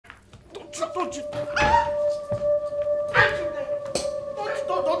Don't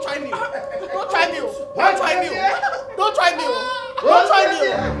try me. Don't try me. Don't try me. Don't try me. Don't try me.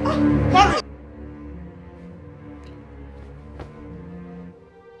 Hurry.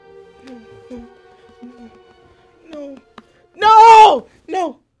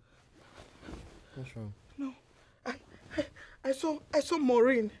 No. What's wrong? No. I saw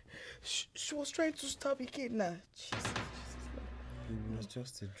Maureen. She was trying to stab a kid now. Jesus. It was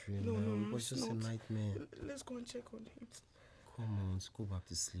just a dream. No, It was just a nightmare. Let's go and check on him. Come on, let's go back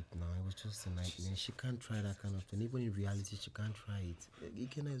to sleep now. It was just a nightmare. She can't try that kind of thing. Even in reality, she can't try it.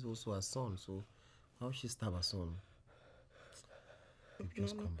 Ikenna is also her son, so how would she stab her son?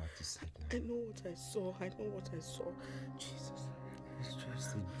 Just come back to sleep now. I know what I saw. Jesus. It was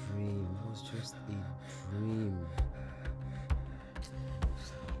just a dream. It was just a dream.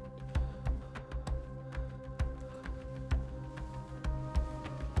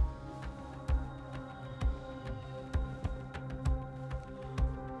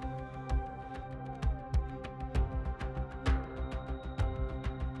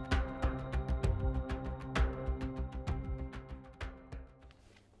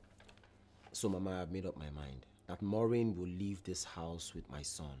 So, Mama, I've made up my mind that Maureen will leave this house with my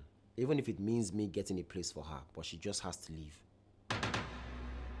son. Even if it means me getting a place for her, but she just has to leave.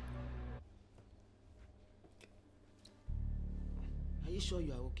 Are you sure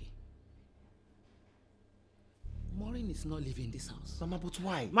you are okay? Maureen is not leaving this house. Mama, but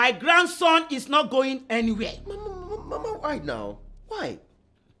why? My grandson is not going anywhere. Mama, why now? Why?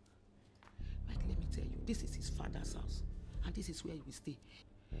 Mike, let me tell you, this is his father's house. And this is where he will stay.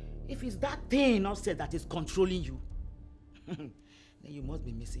 If it's that thing upstairs that is controlling you, then you must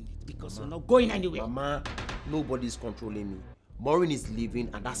be missing it because you're not going anywhere. Mama, nobody's controlling me. Maureen is leaving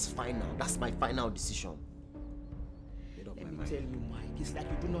and that's final. That's my final decision. Let me tell you, Mike, it's like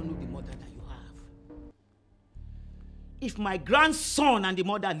you do not know the mother that you have. If my grandson and the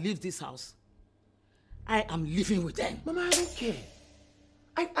mother leave this house, I am living with them. Mama, I don't care.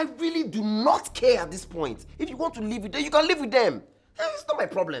 I really do not care at this point. If you want to live with them, you can live with them. It's not my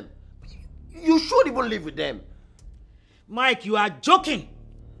problem. You should even live with them. Mike, you are joking.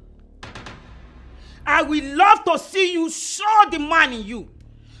 I will love to see you show the man in you.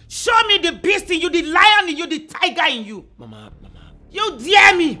 Show me the beast in you, the lion in you, the tiger in you. Mama. You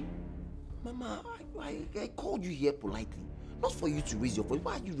dare me. Mama, I called you here politely. Not for you to raise your voice.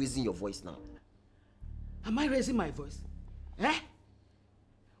 Why are you raising your voice now? Am I raising my voice? Eh?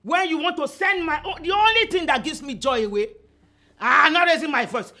 When you want to send the only thing that gives me joy away, I'm not raising my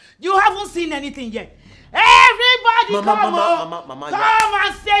voice. You haven't seen anything yet. Everybody come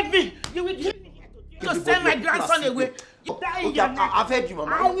and save me. You will kill me to send my grandson away. You die in your neck. I've heard you,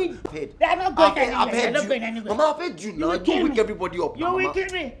 Mama. They are not going anywhere. They are not going anywhere. Mama, I've heard you now. Don't wake everybody up. You will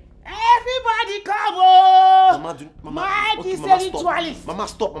kill me. Everybody come on. Mama, Mike is a ritualist. Mama,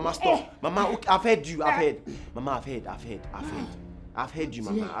 stop. Mama, okay, I've heard you. Mama, I've heard. I've heard you,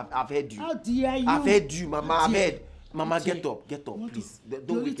 Mama. I've heard you. How dare you? I've heard you, Mama. I've heard. Mama, get up, please. Don't wake everyone.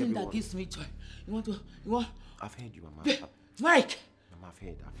 The only thing that gives me joy. You want? I've heard you, Mama. Mike. Mama, I've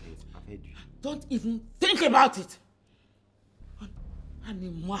heard you. Don't even think about it.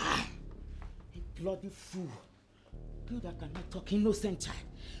 Animal. A bloody fool. You that cannot talk, innocent child.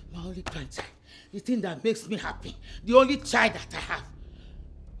 My only grandchild. The thing that makes me happy. The only child that I have.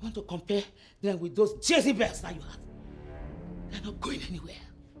 Want to compare them with those Jezebels that you have. They're not going anywhere.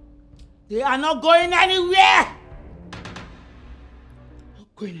 They are not going anywhere.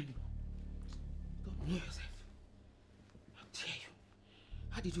 Not going anywhere. Don't know yourself. How dare you?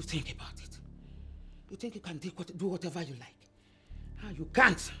 How did you think about it? You think you can do whatever you like? You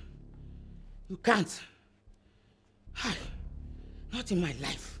can't. You can't. Not in my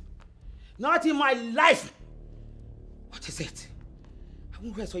life. Not in my life. What is it? I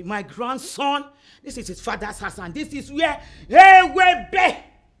won't rest for you. My grandson, this is his father's house, and this is where he will be.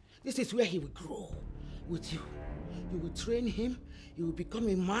 This is where he will grow with you. You will train him, he will become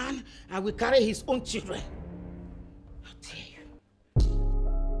a man, and will carry his own children. How dare you?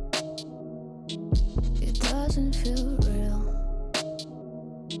 It doesn't feel real.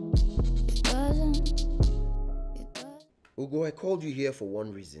 It doesn't. Ugo, I called you here for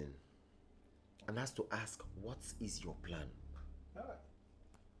one reason. And that's to ask, what is your plan?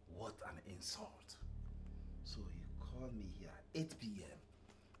 What an insult. So you call me here at 8 p.m.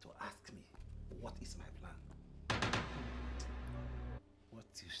 to ask me, what is my plan? What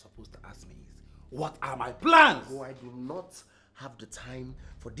you're supposed to ask me is, what are my plans? Ugo, I do not have the time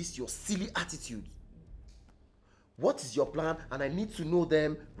for this your silly attitude. What is your plan? And I need to know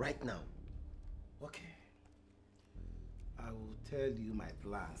them right now. Okay. I will tell you my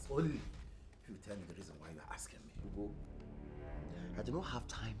plans only you tell me the reason why you're asking me. Ugo, I do not have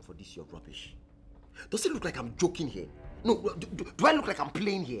time for this your rubbish. Does it look like I'm joking here? No, do I look like I'm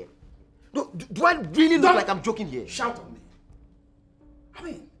playing here? No, do I really look like I'm joking here? Shout on me. I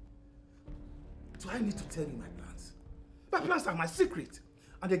mean, do I need to tell you my plans? My plans are my secret.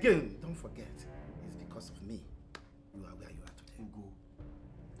 And again, don't forget, it's because of me you are where you are today.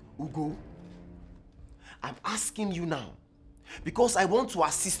 Ugo, I'm asking you now because I want to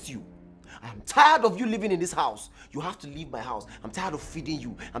assist you. I'm tired of you living in this house. You have to leave my house. I'm tired of feeding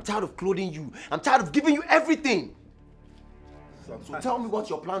you. I'm tired of clothing you. I'm tired of giving you everything. So tell me what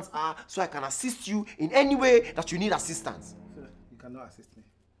your plans are so I can assist you in any way that you need assistance. You cannot assist me.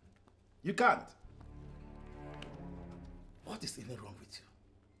 You can't. What is even wrong with you?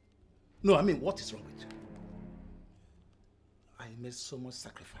 No, I mean, what is wrong with you? I made so much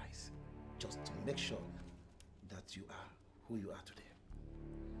sacrifice just to make sure that you are who you are today.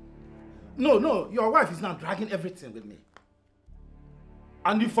 No, your wife is now dragging everything with me.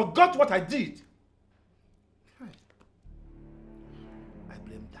 And you forgot what I did. I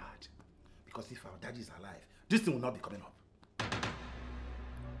blame Dad. Because if our daddy is alive, this thing will not be coming up.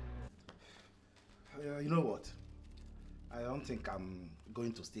 You know what? I don't think I'm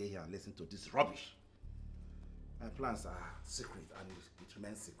going to stay here and listen to this rubbish. My plans are secret and it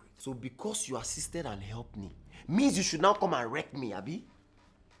remains secret. So because you assisted and helped me, means you should now come and wreck me, Abi?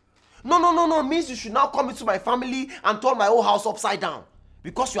 No, means you should now come into my family and turn my whole house upside down.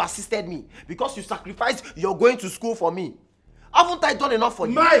 Because you assisted me. Because you sacrificed your going to school for me. Haven't I done enough for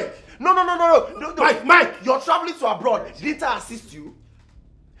you? Mike! No. Mike! You're traveling to abroad. Didn't I assist you?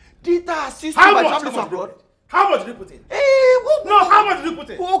 Didn't I assist you by traveling to abroad? How much did you put in? How much did you put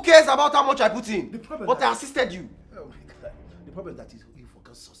in? Who cares about how much I put in? But I assisted you. Oh my God. The problem that is you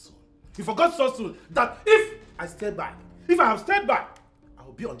forgot so soon. You forgot so soon that if I stayed back, if I have stayed back, I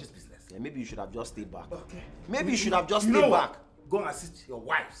will be on this business. Yeah, maybe you should have just stayed back. Okay. Maybe you should have just stayed back. Go and assist your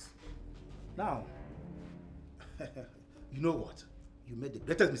wives. Now, you know what? You made the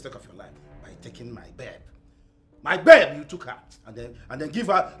greatest mistake of your life by taking my babe. My babe, you took her and then give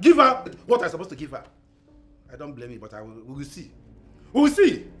her what I'm supposed to give her. I don't blame you, but we will see. We will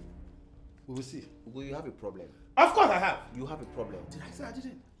see. We will see. Well, you have a problem. Of course I have. You have a problem. Did I say I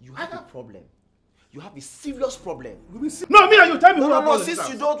didn't? You have a problem. You have a serious problem. We will see. No, me and you tell me who No, since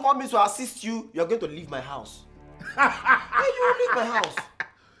you don't want me to assist you, you're going to leave my house. Hey, you will leave my house.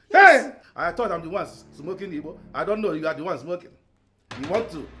 Yes. Hey! I thought I'm the one smoking Igbo. I don't know you are the one smoking. You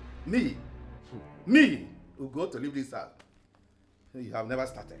want to? Me will go to leave this house. You have never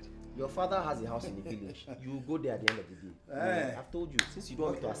started. Your father has a house in the village. You will go there at the end of the day. Hey. I've told you, since you don't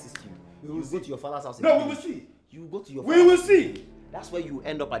want me to assist you, you will go to your father's house in No, the we village. will see. You will go to your We father's will house. see. That's where you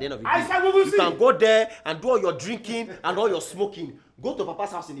end up at the end of the day. I said we will see. You can go there and do all your drinking and all your smoking. Go to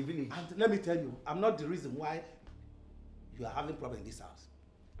Papa's house in the village. And let me tell you, I'm not the reason why you are having problem in this house.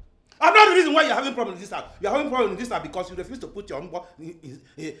 I'm not the reason why you're having problem in this house. You're having problem in this house because you refuse to put your own in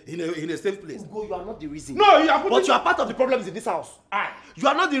a safe place. Ugo, you are not the reason. No, you are putting... But you are part of the problems in this house. Aye. You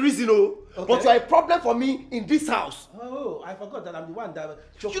are not the reason, Okay. But you are a problem for me in this house. Oh, I forgot that I'm the one that...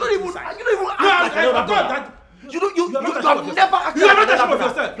 You don't even act like I another forgot brother. that... You have not never acted You are like not ashamed another of brother.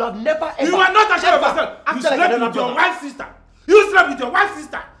 yourself. You have never ever. You are not ashamed of yourself. You acted like slept another with your brother. wife's sister. You slept with your wife's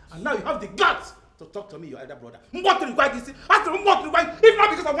sister. And now you have the guts to talk to me, your elder brother. What to require this? Ask them what to require. If not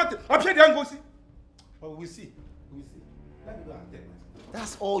because I want it, I'm sure they ain't go see. But we will see. We will see. Let me go and take myself.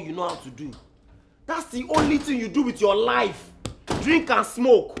 That's all you know how to do. That's the only thing you do with your life. Drink and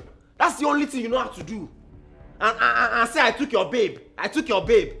smoke. That's the only thing you know how to do. And say I took your babe. I took your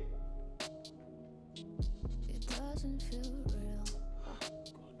babe. It doesn't feel real.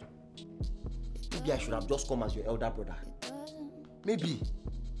 Maybe I should have just come as your elder brother. It Maybe.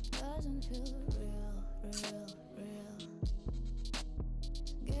 doesn't feel real.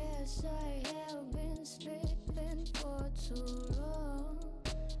 Guess I have been sleeping for too long.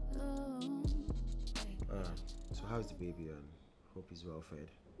 So how's the baby and hope he's well fed?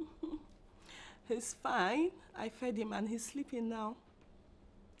 He's fine. I fed him and he's sleeping now.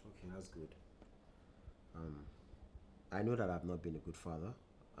 Okay, that's good. I know that I've not been a good father,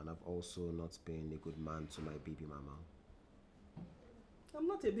 and I've also not been a good man to my baby mama. I'm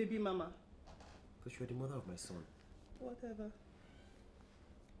not a baby mama. Because you're the mother of my son. Whatever.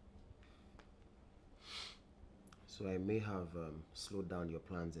 So I may have slowed down your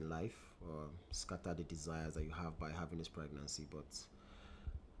plans in life or scattered the desires that you have by having this pregnancy, but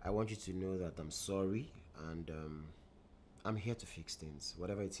I want you to know that I'm sorry and I'm here to fix things.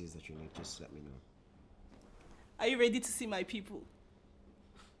 Whatever it is that you need, just let me know. Are you ready to see my people?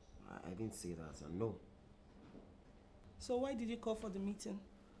 I didn't say that, no. So why did you call for the meeting?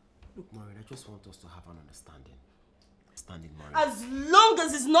 Look, Maureen, I just want us to have an understanding. Maureen. As long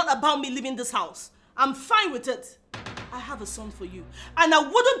as it's not about me leaving this house, I'm fine with it. I have a son for you. And I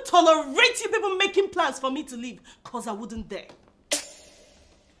wouldn't tolerate you people making plans for me to leave, because I wouldn't dare.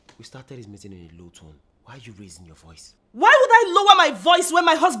 We started this meeting in a low tone. Why are you raising your voice? Why would I lower my voice when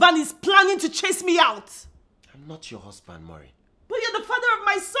my husband is planning to chase me out? I'm not your husband, Maureen. But you're the father of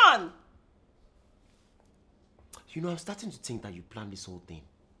my son. You know, I'm starting to think that you planned this whole thing.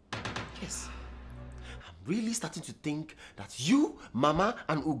 Yes. I'm really starting to think that you, Mama,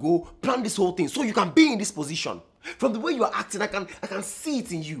 and Ugo planned this whole thing so you can be in this position. From the way you are acting, I can see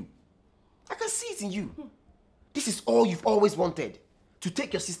it in you. I can see it in you. This is all you've always wanted. To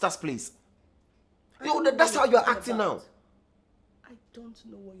take your sister's place. That's how you're acting now. I don't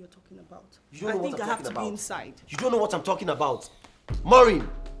know what you're talking about. You don't know what I'm talking about. I think I have to be inside. You don't know what I'm talking about. Maureen!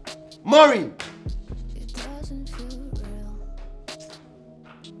 Maureen! It doesn't feel real.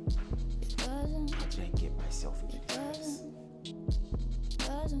 It doesn't. How did I get myself into this?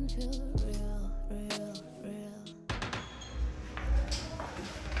 Doesn't feel real.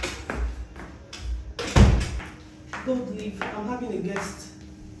 Don't leave. I'm having a guest.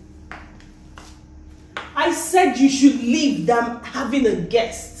 I said you should leave. I'm having a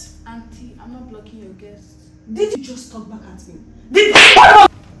guest. Auntie, I'm not blocking your guest. Did you just talk back at me? Did you?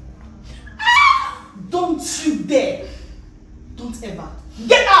 Don't you dare. Don't ever.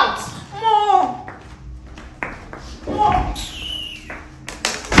 Get out! Mom! Mom!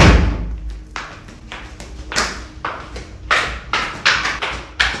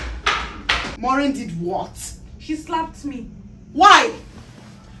 Maureen did what? She slapped me. Why?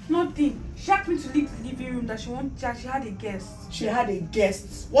 Nothing. She asked me to leave the living room that she had a guest. She had a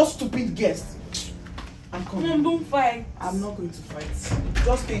guest. What stupid guest? I'm coming. Mom, don't fight. I'm not going to fight.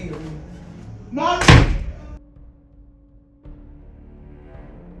 Just stay in your room. Mom!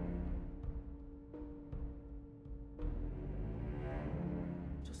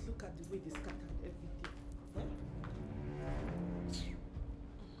 Just look at the way they scattered everything.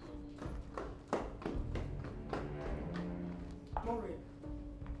 Maureen,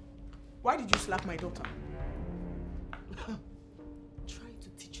 why did you slap my daughter? Try to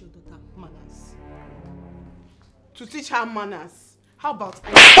teach your daughter manners. To teach her manners. How about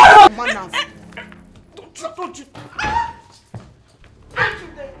I manners? Don't you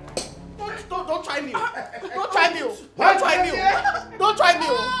don't try me. Don't try me. Don't try me. Don't try me.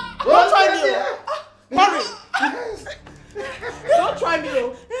 Don't try me. Maureen. Don't try me.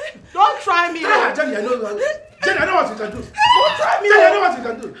 Don't try me. Jenny, I know what you can do. Don't try me. Jenny, I know what you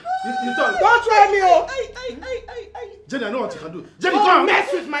can do. You talk. Don't try me. Jenny, I know what you can do. Jenny, Don't go on. mess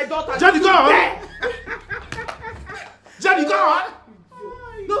with my daughter. Jenny, go on. Jenny, go on.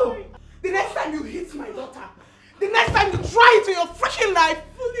 No. The next time you hit my daughter, the next time you try it in your freaking life,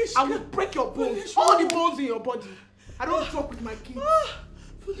 I will break your bones. All the bones in your body. I don't joke with my kids.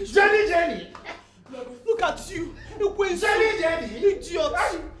 Jenny. Look at you. Jenny. Idiot.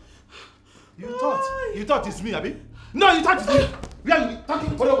 You thought it's me, Abi? No, you thought it's me. We are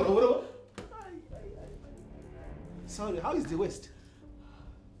talking. What? Sorry, how is the waist?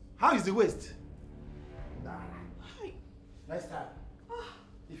 Next time,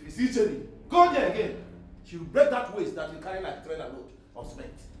 if you see Jenny, go there again. She'll break that waist that you carry like a trailer load of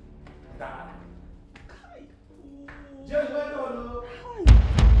cement. Jenny, where do you go?